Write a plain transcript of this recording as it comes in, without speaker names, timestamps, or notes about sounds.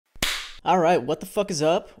All right, what the fuck is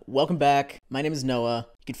up? Welcome back. My name is Noah.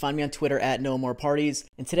 You can find me on Twitter at noahmoreparties.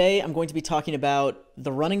 And today I'm going to be talking about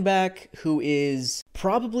the running back who is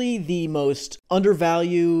probably the most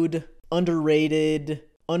undervalued, underrated,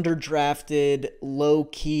 underdrafted,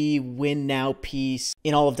 low-key, win-now piece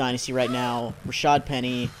in all of Dynasty right now. Rashaad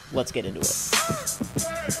Penny. Let's get into it.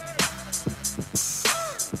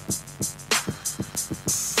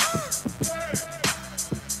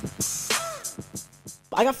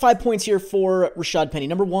 I got 5 points here for Rashaad Penny.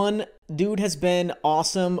 Number one, dude has been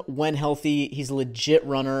awesome when healthy. He's a legit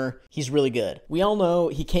runner. He's really good. We all know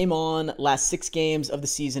he came on last 6 games of the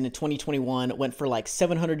season in 2021, went for like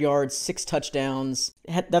 700 yards, 6 touchdowns.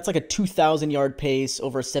 That's like a 2,000-yard pace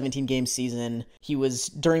over a 17-game season. He was,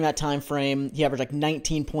 during that time frame, he averaged like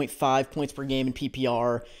 19.5 points per game in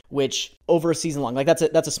PPR, which over a season long, like that's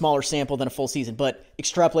a smaller sample than a full season, but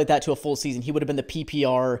extrapolate that to a full season, he would have been the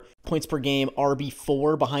PPR points per game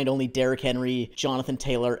RB4 behind only Derrick Henry, Jonathan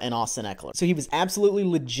Taylor, and Austin Eckler. So he was absolutely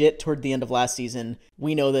legit toward the end of last season.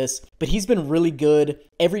 We know this, but he's been really good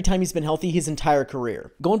every time he's been healthy his entire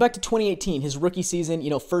career. Going back to 2018, his rookie season,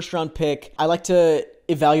 first round pick. I like to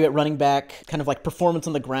evaluate running back kind of like performance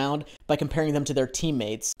on the ground by comparing them to their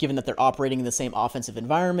teammates, given that they're operating in the same offensive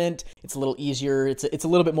environment. It's a little easier. It's a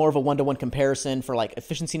little bit more of a one-to-one comparison for like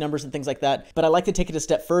efficiency numbers and things like that. But I like to take it a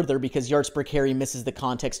step further because yards per carry misses the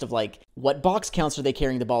context of like what box counts are they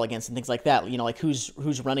carrying the ball against and things like that. Like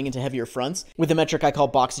who's running into heavier fronts with a metric I call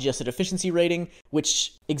box adjusted efficiency rating,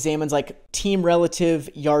 which examines like team relative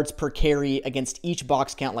yards per carry against each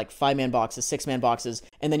box count, like 5-man boxes, 6-man boxes,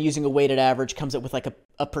 and then using a weighted average comes up with like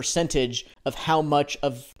a percentage of how much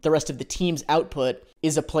of the rest of the team's output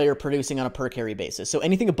is a player producing on a per carry basis. So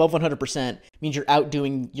anything above 100% means you're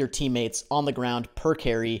outdoing your teammates on the ground per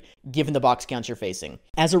carry, given the box counts you're facing.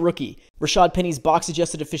 As a rookie, Rashaad Penny's box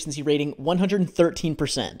adjusted efficiency rating,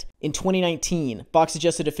 113%. In 2019, box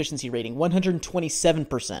adjusted efficiency rating,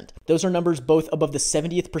 127%. Those are numbers both above the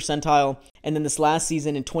 70th percentile. And then this last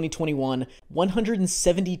season in 2021,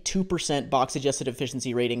 172% box adjusted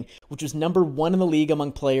efficiency rating, which was number 1 in the league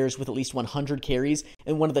among players with at least 100 carries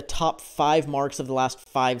and one of the top 5 marks of the last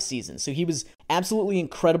 5 seasons. So he was absolutely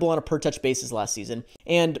incredible on a per touch basis last season.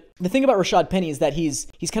 And the thing about Rashaad Penny is that he's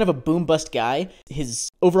kind of a boom bust guy. His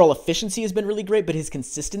overall efficiency has been really great, but his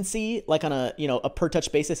consistency, like on a per touch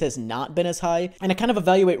basis, has not been as high. And I kind of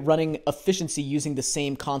evaluate running efficiency using the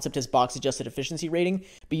same concept as box adjusted efficiency rating,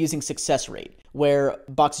 but using success rate, where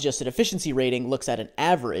box adjusted efficiency rating looks at an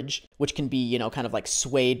average, which can be, kind of like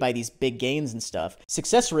swayed by these big gains and stuff.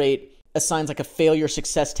 Success rate assigns like a failure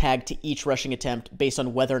success tag to each rushing attempt based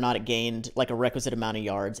on whether or not it gained like a requisite amount of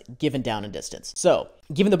yards given down and distance. So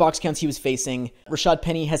given the box counts he was facing, Rashaad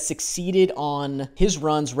Penny has succeeded on his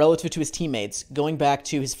runs relative to his teammates going back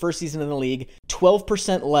to his first season in the league,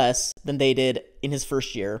 12% less than they did in his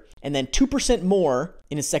first year, and then 2% more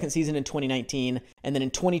in his second season in 2019, and then in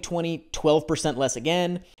 2020, 12% less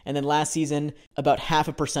again, and then last season, about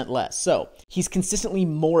 0.5% less. So he's consistently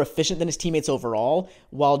more efficient than his teammates overall,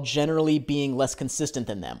 while generally being less consistent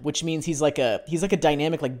than them, which means he's like a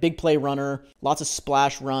dynamic, like big play runner, lots of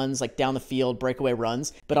splash runs, like down the field, breakaway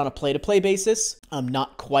runs, but on a play-to-play basis,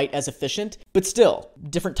 not quite as efficient, but still,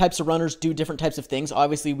 different types of runners do different types of things.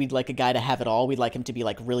 Obviously, we'd like a guy to have it all. We'd like him to be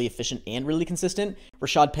like really efficient and really consistent.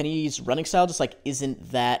 Rashaad Penny's running style just like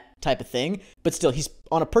isn't that type of thing, but still he's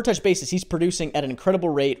on a per touch basis, he's producing at an incredible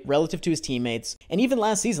rate relative to his teammates. And even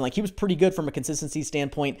last season, like he was pretty good from a consistency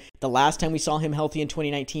standpoint. The last time we saw him healthy in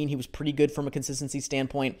 2019, he was pretty good from a consistency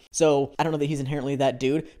standpoint. So I don't know that he's inherently that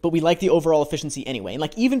dude, but we like the overall efficiency anyway. And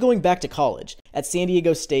like even going back to college at San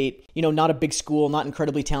Diego State, not a big school, not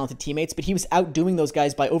incredibly talented teammates, but he was outdoing those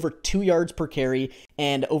guys by over 2 yards per carry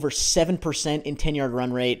and over 7% in 10-yard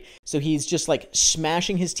run rate. So he's just like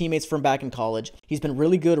smashing his teammates from back in college. He's been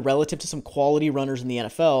really good relative to some quality runners in the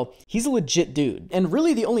NFL. He's a legit dude. And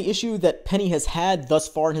really the only issue that Penny has had thus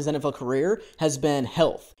far in his NFL career has been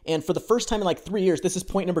health. And for the first time in like 3 years, this is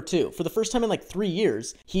point number 2. For the first time in like 3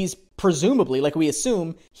 years, he's presumably, like we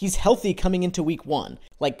assume, he's healthy coming into week 1.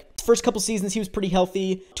 Like first couple seasons, he was pretty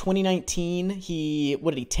healthy. 2019, he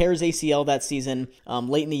tear his ACL that season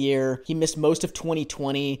late in the year. He missed most of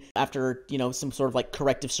 2020 after, some sort of like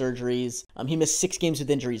corrective surgeries. He missed 6 games with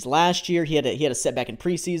injuries last year. He had a setback in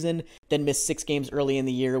preseason, then missed 6 games early in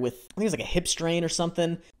the year with, I think it was like a hip strain or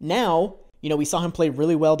something. Now, we saw him play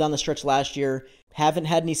really well down the stretch last year. Haven't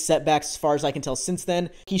had any setbacks as far as I can tell since then.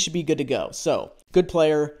 He should be good to go. So, good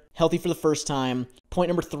player, healthy for the first time. Point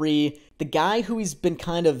number 3, the guy who he's been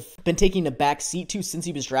taking a back seat to since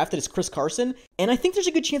he was drafted is Chris Carson. And I think there's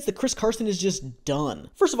a good chance that Chris Carson is just done.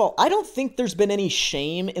 First of all, I don't think there's been any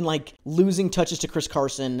shame in like losing touches to Chris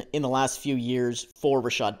Carson in the last few years for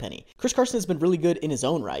Rashaad Penny. Chris Carson has been really good in his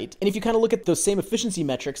own right. And if you kind of look at those same efficiency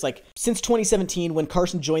metrics, like since 2017 when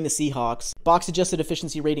Carson joined the Seahawks, box adjusted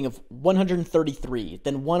efficiency rating of 133,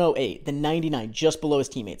 then 108, then 99, just below his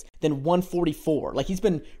teammates, then 144. Like he's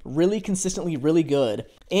been really consistently really good.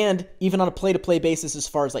 And even on a play-to-play basis as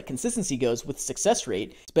far as like consistency goes with success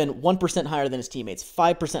rate, it's been 1% higher than his teammates,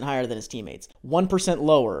 5% higher than his teammates, 1%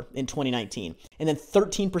 lower in 2019, and then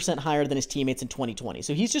 13% higher than his teammates in 2020.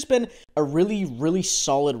 So he's just been a really, really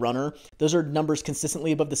solid runner. Those are numbers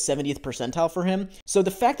consistently above the 70th percentile for him. So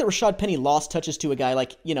the fact that Rashaad Penny lost touches to a guy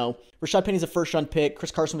like, Rashaad Penny's a first-round pick.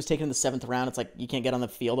 Chris Carson was taken in the 7th round. It's like you can't get on the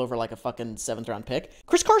field over like a fucking 7th-round pick.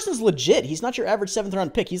 Chris Carson's legit. He's not your average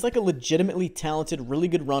 7th-round pick. He's like a legitimately talented, really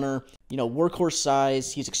good runner. Workhorse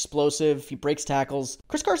size. He's explosive. He breaks tackles.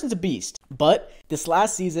 Chris Carson's a beast. But this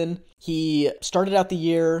last season, he started out the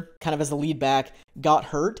year kind of as the lead back, got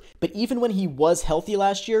hurt, but even when he was healthy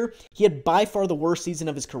last year, he had by far the worst season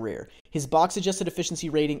of his career. His box-adjusted efficiency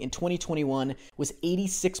rating in 2021 was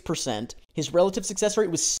 86%. His relative success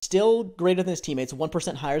rate was still greater than his teammates,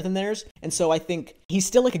 1% higher than theirs. And so I think he's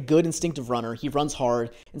still like a good instinctive runner. He runs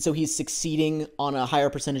hard, and so he's succeeding on a higher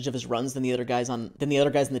percentage of his runs than the other guys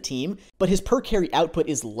in the team. But his per carry output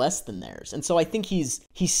is less than theirs, and so I think he's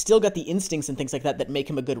still got the instincts and things like that make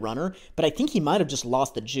him a good runner. But I think he might have just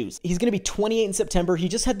lost the juice. He's going to be 28 in September. He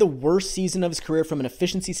just had the worst season of his career from an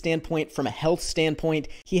efficiency standpoint, from a health standpoint.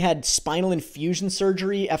 He had spinal infusion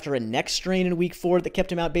surgery after a neck strain in week 4 that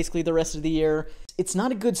kept him out basically the rest of the year. It's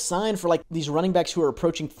not a good sign for like these running backs who are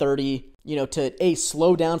approaching 30, to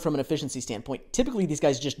slow down from an efficiency standpoint. Typically these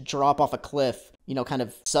guys just drop off a cliff, kind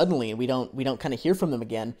of suddenly, and we don't kind of hear from them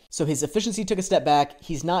again. So his efficiency took a step back.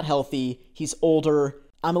 He's not healthy. He's older.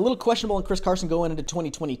 I'm a little questionable on Chris Carson going into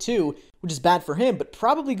 2022, which is bad for him, but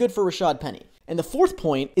probably good for Rashaad Penny. And the fourth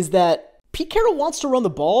point is that Pete Carroll wants to run the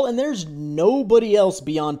ball, and there's nobody else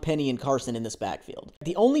beyond Penny and Carson in this backfield.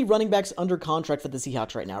 The only running backs under contract for the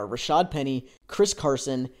Seahawks right now are Rashaad Penny, Chris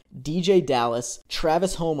Carson, DJ Dallas,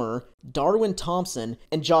 Travis Homer, Darwin Thompson,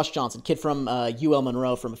 and Josh Johnson, kid from UL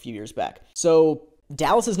Monroe from a few years back. So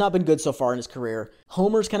Dallas has not been good so far in his career.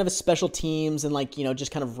 Homer's kind of a special teams and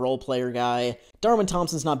just kind of role player guy. Darwin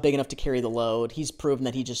Thompson's not big enough to carry the load. He's proven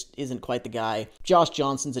that he just isn't quite the guy. Josh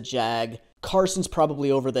Johnson's a jag. Carson's probably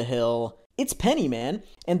over the hill. It's Penny, man.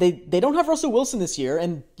 And they don't have Russell Wilson this year,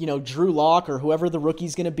 and, Drew Lock or whoever the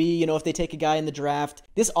rookie's going to be, if they take a guy in the draft.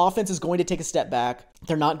 This offense is going to take a step back.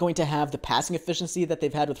 They're not going to have the passing efficiency that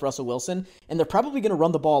they've had with Russell Wilson, and they're probably going to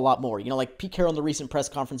run the ball a lot more. Like Pete Carroll in the recent press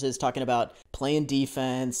conferences talking about playing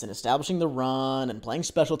defense and establishing the run and playing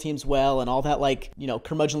special teams well and all that,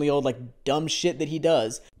 curmudgeonly old, dumb shit that he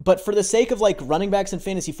does. But for the sake of, running backs in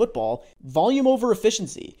fantasy football, volume over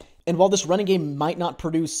efficiency. And while this running game might not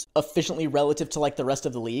produce efficiently relative to the rest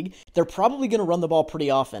of the league, they're probably going to run the ball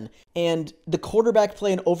pretty often. And the quarterback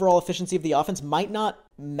play and overall efficiency of the offense might not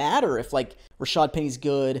matter if Rashaad Penny's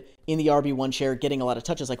good in the RB1 chair, getting a lot of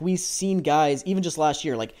touches. We've seen guys, even just last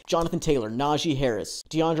year, Jonathan Taylor, Najee Harris,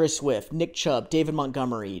 DeAndre Swift, Nick Chubb, David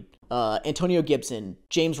Montgomery, Antonio Gibson,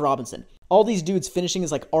 James Robinson. All these dudes finishing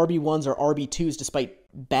as RB1s or RB2s despite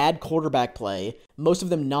bad quarterback play, most of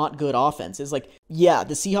them not good offenses. The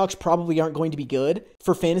Seahawks probably aren't going to be good.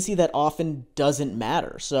 For fantasy, that often doesn't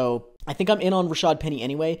matter. So I think I'm in on Rashaad Penny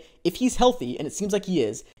anyway. If he's healthy, and it seems like he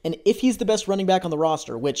is, and if he's the best running back on the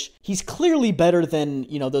roster, which he's clearly better than,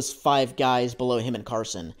 those 5 guys below him and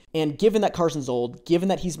Carson, and given that Carson's old, given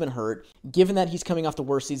that he's been hurt, given that he's coming off the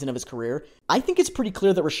worst season of his career, I think it's pretty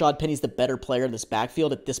clear that Rashaad Penny's the better player in this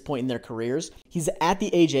backfield at this point in their careers. He's at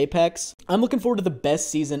the age apex. I'm looking forward to the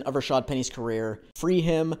best season of Rashaad Penny's career. Free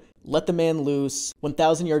him. Let the man loose,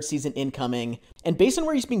 1,000-yard season incoming. And based on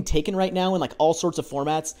where he's being taken right now in all sorts of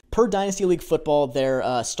formats, per Dynasty League Football,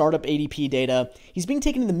 their startup ADP data, he's being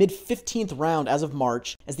taken in the mid-15th round as of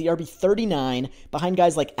March as the RB39 behind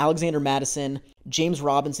guys like Alexander Madison, James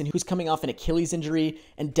Robinson, who's coming off an Achilles injury,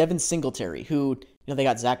 and Devin Singletary, who, they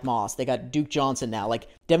got Zach Moss, they got Duke Johnson now.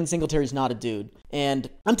 Devin Singletary's not a dude. And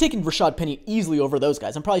I'm taking Rashaad Penny easily over those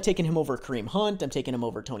guys. I'm probably taking him over Kareem Hunt. I'm taking him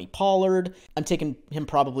over Tony Pollard. I'm taking him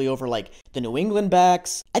probably over the New England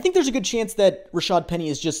backs. I think there's a good chance that Rashaad Penny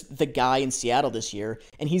is just the guy in Seattle this year,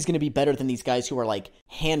 and he's going to be better than these guys who are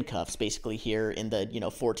handcuffs basically here in the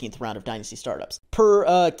 14th round of Dynasty startups.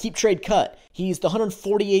 Per Keep Trade Cut, he's the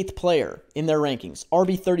 148th player in their rankings,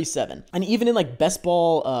 RB37. And even in best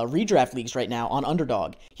ball redraft leagues right now on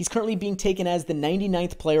Underdog, he's currently being taken as the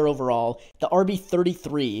 99th player overall, the RB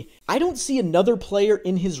 33. I don't see another player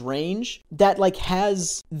in his range that like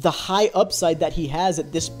has the high upside that he has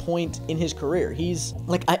at this point in his career. He's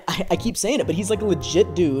like, I keep saying it, but he's like a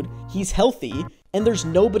legit dude. He's healthy. And there's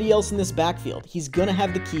nobody else in this backfield. He's going to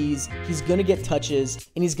have the keys, he's going to get touches,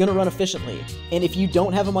 and he's going to run efficiently. And if you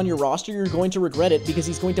don't have him on your roster, you're going to regret it because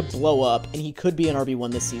he's going to blow up, and he could be an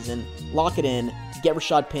RB1 this season. Lock it in. Get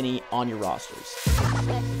Rashaad Penny on your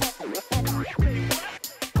rosters.